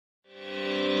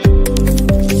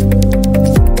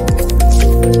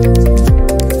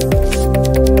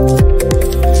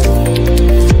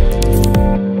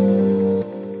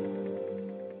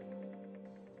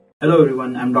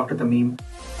Dr. Thameem.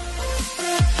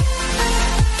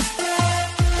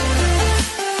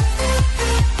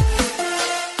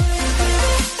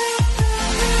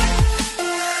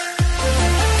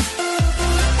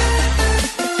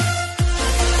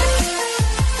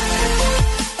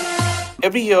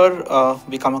 Every year,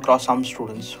 we come across some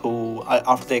students who,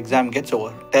 after the exam gets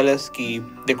over, tell us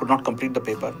that they could not complete the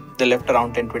paper. They left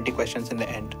around 10-20 questions in the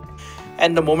end.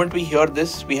 And the moment we hear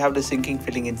this, we have the sinking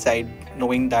feeling inside,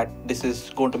 knowing that this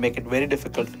is going to make it very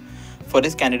difficult for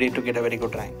this candidate to get a very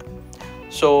good rank.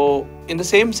 So, in the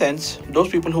same sense, those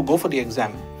people who go for the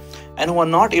exam and who are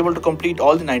not able to complete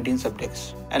all the 19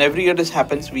 subjects. And every year this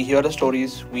happens, we hear the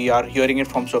stories, we are hearing it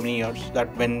from so many years,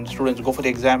 that when students go for the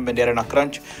exam, when they are in a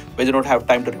crunch, when they don't have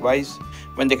time to revise,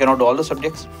 when they cannot do all the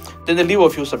subjects, then they leave a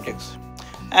few subjects.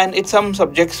 And it's some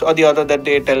subjects or the other that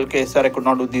they tell, okay, sir, I could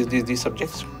not do these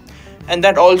subjects. And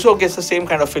that also gets the same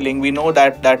kind of feeling. We know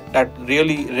that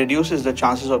really reduces the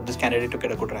chances of this candidate to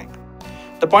get a good rank.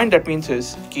 The point that means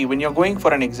is that when you're going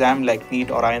for an exam like NEET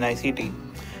or INICT,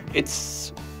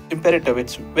 it's imperative,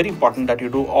 it's very important that you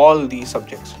do all these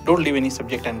subjects. Don't leave any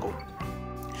subject and go.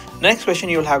 The next question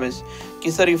you'll have is,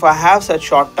 sir, if I have such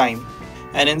short time,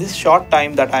 and in this short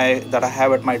time that I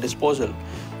have at my disposal,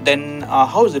 then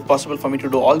how is it possible for me to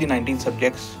do all the 19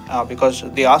 subjects? Because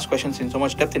they ask questions in so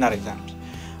much depth in our exams.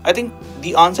 I think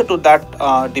the answer to that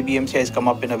Dbmci has come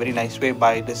up in a very nice way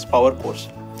by this power course.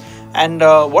 And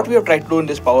what we have tried to do in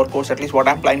this power course, at least what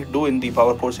I'm planning to do in the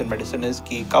power course in medicine, is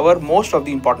cover most of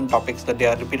the important topics that they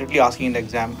are repeatedly asking in the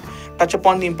exam, touch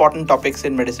upon the important topics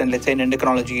in medicine, let's say in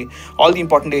endocrinology, all the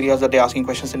important areas that they're asking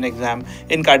questions in the exam,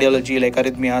 in cardiology like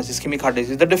arrhythmias, ischemic heart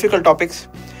disease, the difficult topics.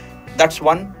 That's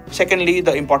one. Secondly,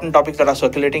 the important topics that are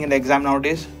circulating in the exam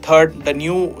nowadays. Third, the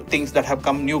new things that have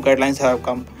come, new guidelines have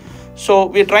come. So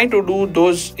we're trying to do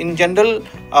those in general.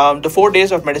 The 4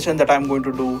 days of medicine that I'm going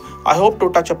to do, I hope to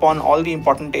touch upon all the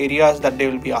important areas that they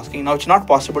will be asking. Now, it's not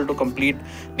possible to complete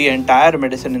the entire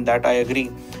medicine in that, I agree.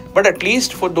 But at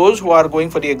least for those who are going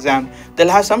for the exam, they'll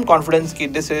have some confidence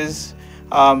that this is,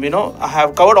 I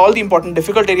have covered all the important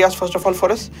difficult areas first of all for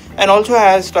us, and also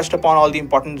has touched upon all the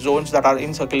important zones that are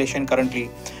in circulation currently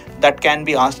that can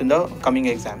be asked in the coming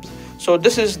exams. So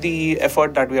this is the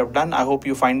effort that we have done. I hope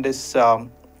you find this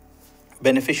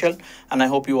beneficial, and I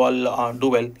hope you all do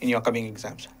well in your coming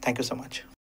exams. Thank you so much.